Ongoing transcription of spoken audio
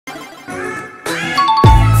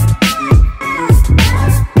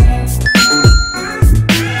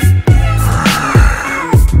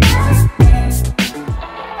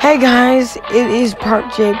Hey guys, it is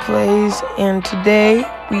ParpjPlayz, and today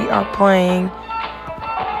we are playing,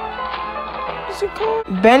 what's it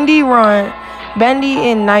called? Bendy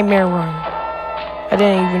in Nightmare Run. I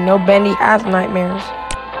didn't even know Bendy has nightmares.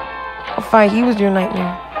 Oh fine, he was your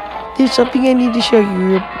nightmare. There's something I need to show you.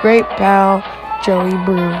 Your great pal, Joey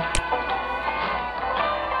Brew.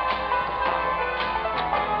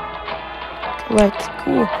 Collect,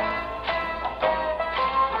 cool.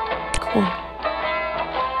 Cool.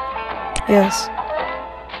 Yes.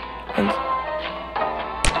 And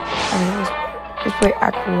let's play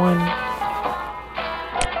Act 1.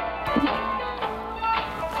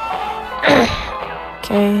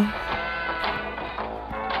 Okay.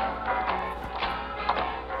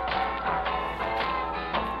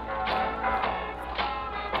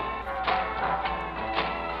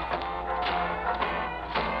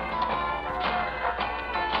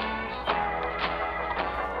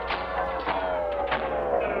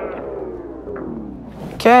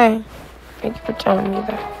 Okay, thank you for telling me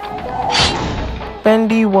that.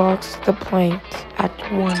 Bendy walks the plank,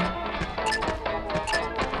 Act 1.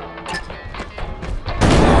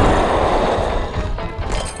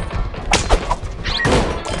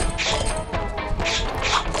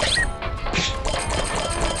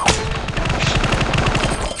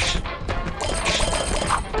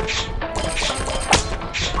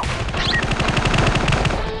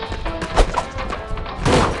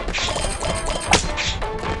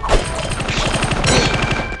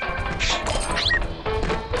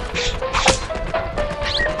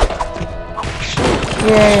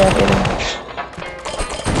 Yeah, hit him.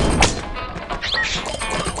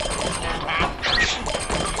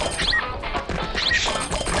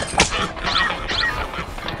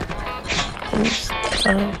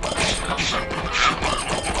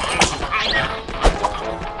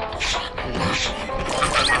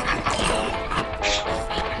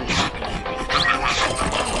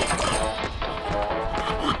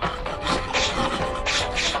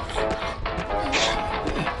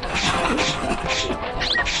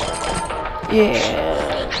 Yeah.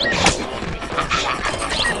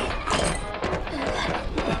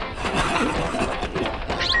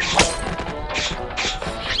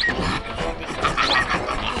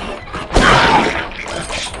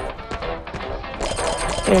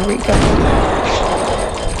 There we go.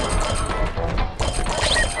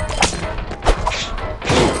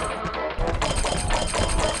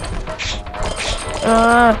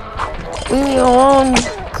 Leave me alone, you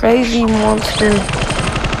crazy monster.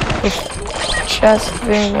 Chest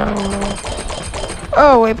thing, I don't know.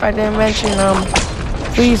 Oh, wait, I didn't mention,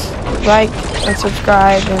 please like and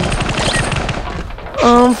subscribe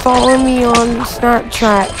and follow me on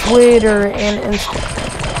Snapchat, Twitter, and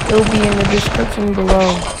Instagram. It will be in the description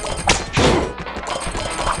below.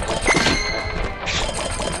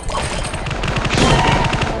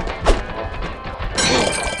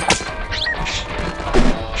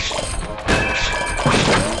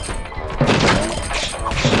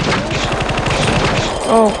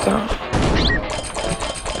 Oh god.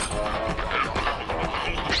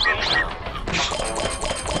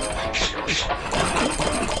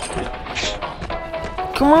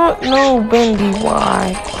 Come on, no, Bendy,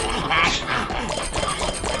 why?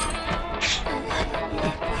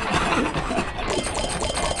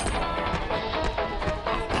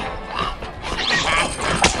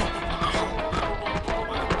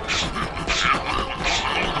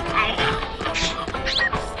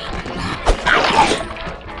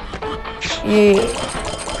 Yeah.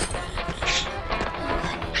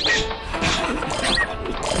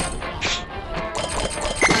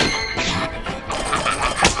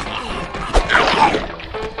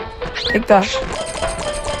 Take that.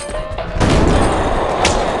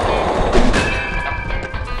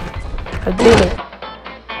 I did it.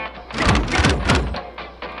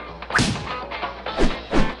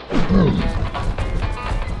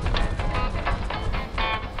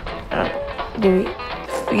 Do we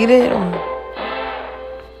defeat it or?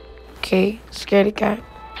 Okay, scaredy cat.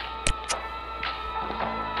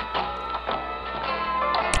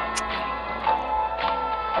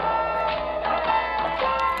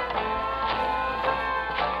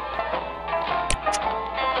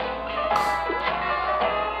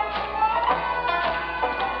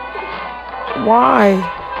 Why?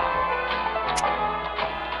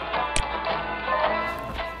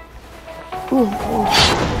 Ooh.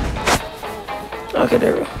 Okay,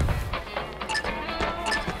 there we go.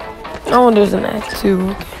 Oh, there's an Act 2.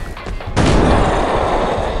 Okay.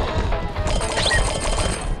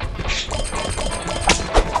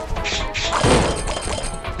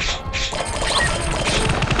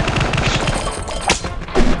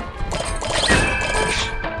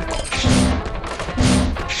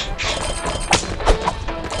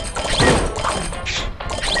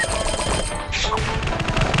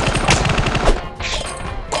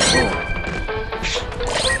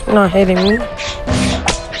 Not hitting me.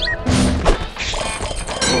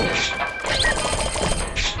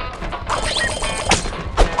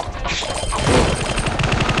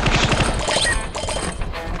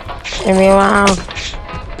 Leave me alone.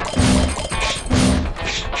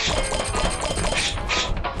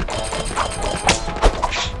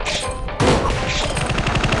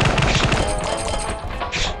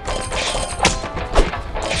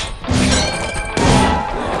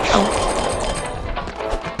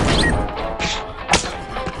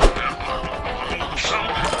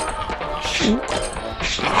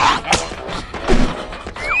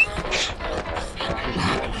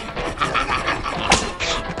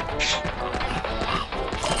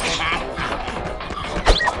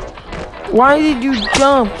 Why did you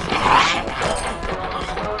jump?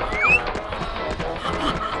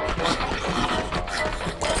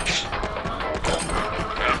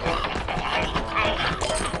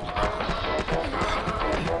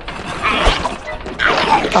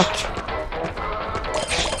 Gotcha.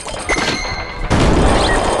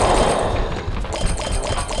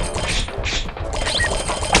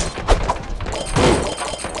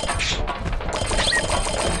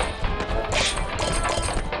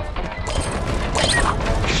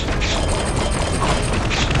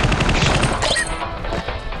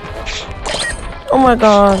 Oh my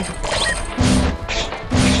god.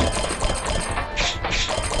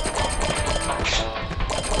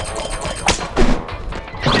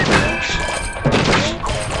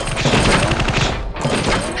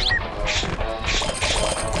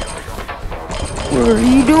 What are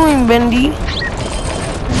you doing, Bendy?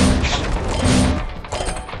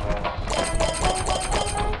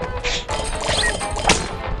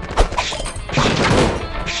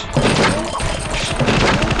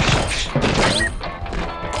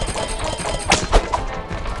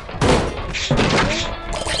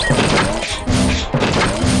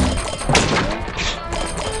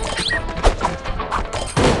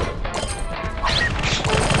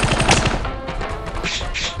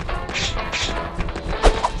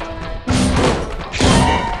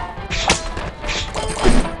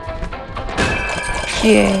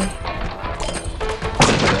 Yeah.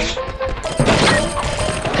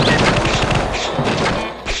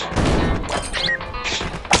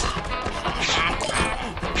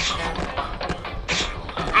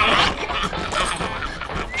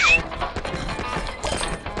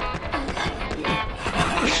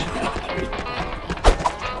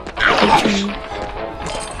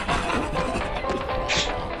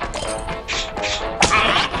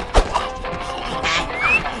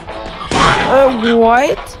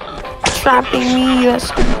 What? Trapping me?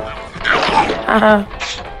 That's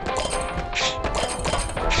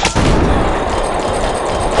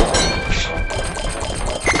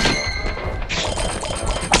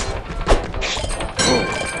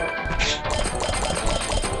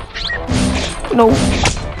no.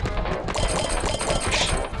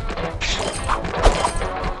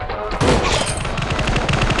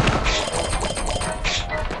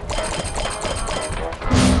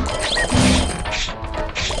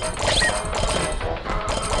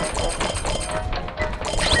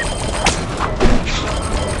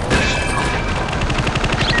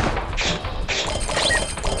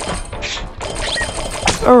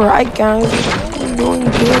 Alright guys, we're doing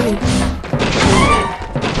good.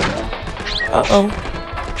 Uh-oh.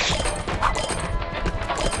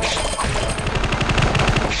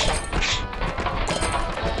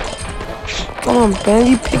 Come on,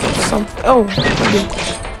 Bendy, pick up something. Oh, okay.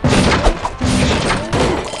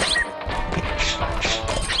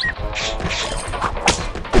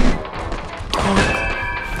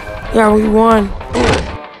 Yeah, we won.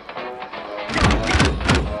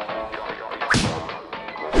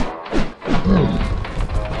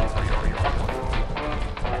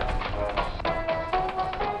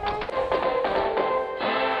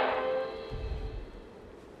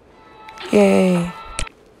 Yay.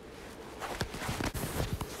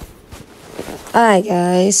 Alright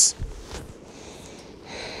guys.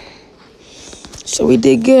 So we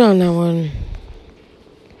did good on that one.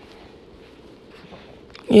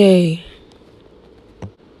 Yay.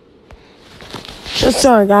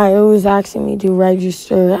 Sorry guys, it was asking me to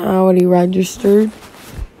register. I already registered.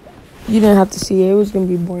 You didn't have to see it. It was going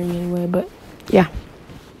to be boring anyway, but yeah.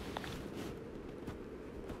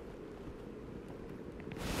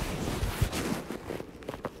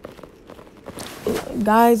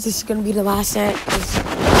 Guys, this is going to be the last set.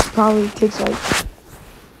 This probably takes like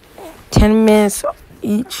 10 minutes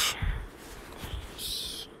each.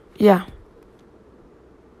 Yeah.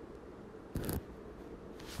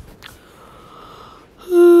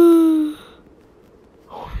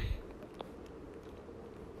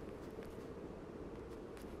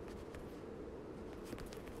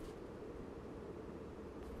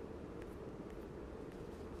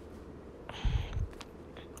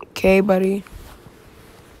 Okay, buddy.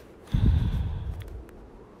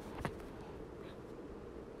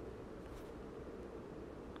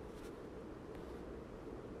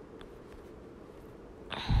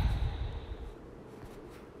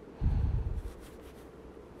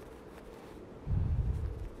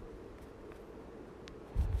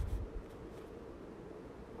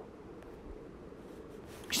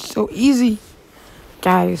 So easy.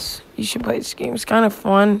 Guys, you should play this game. It's kind of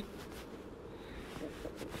fun.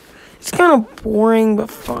 It's kind of boring, but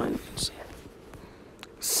fun.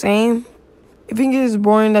 Same. If you think it's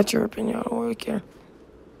boring, that's your opinion. I don't really care.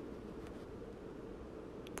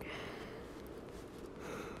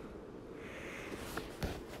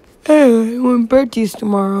 Anyway, my birthday's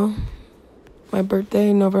tomorrow. My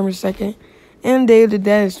birthday, November 2nd. And Day of the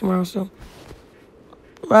Dead is tomorrow, so.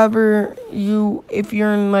 Wherever if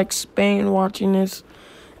you're in, like, Spain watching this,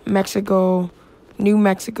 Mexico, New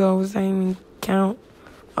Mexico, does that even count?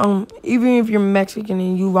 Even if you're Mexican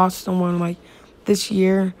and you lost someone, like, this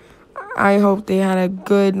year, I hope they had a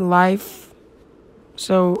good life.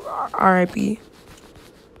 So, R.I.P.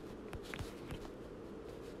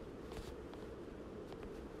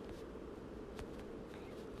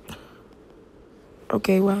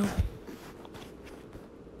 Okay, well.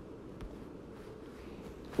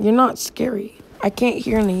 You're not scary. I can't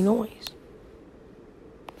hear any noise.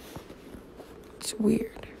 It's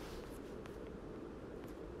weird.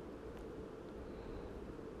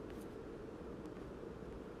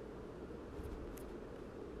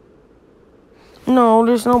 No,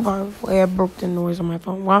 there's no way I broke the noise on my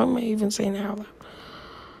phone. Why am I even saying that out loud?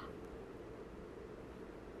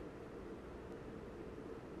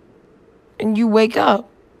 And you wake up.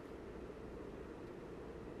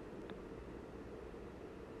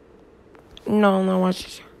 No, I'm not watching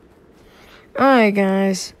this. Alright,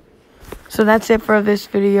 guys. So that's it for this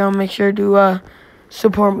video. Make sure to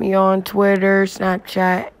support me on Twitter,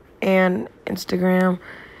 Snapchat, and Instagram.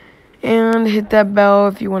 And hit that bell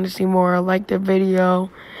if you want to see more. Like the video.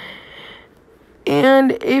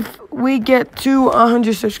 And if we get to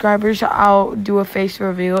 100 subscribers, I'll do a face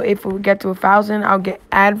reveal. If we get to 1,000, I'll get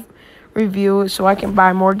ad review so I can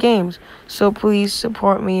buy more games. So please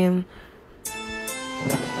support me and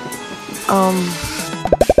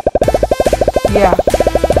yeah.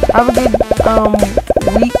 Have a good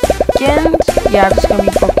weekend. Yeah, I'm just gonna be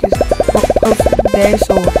focused today.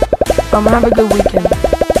 So have a good weekend.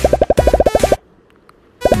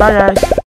 Bye, guys.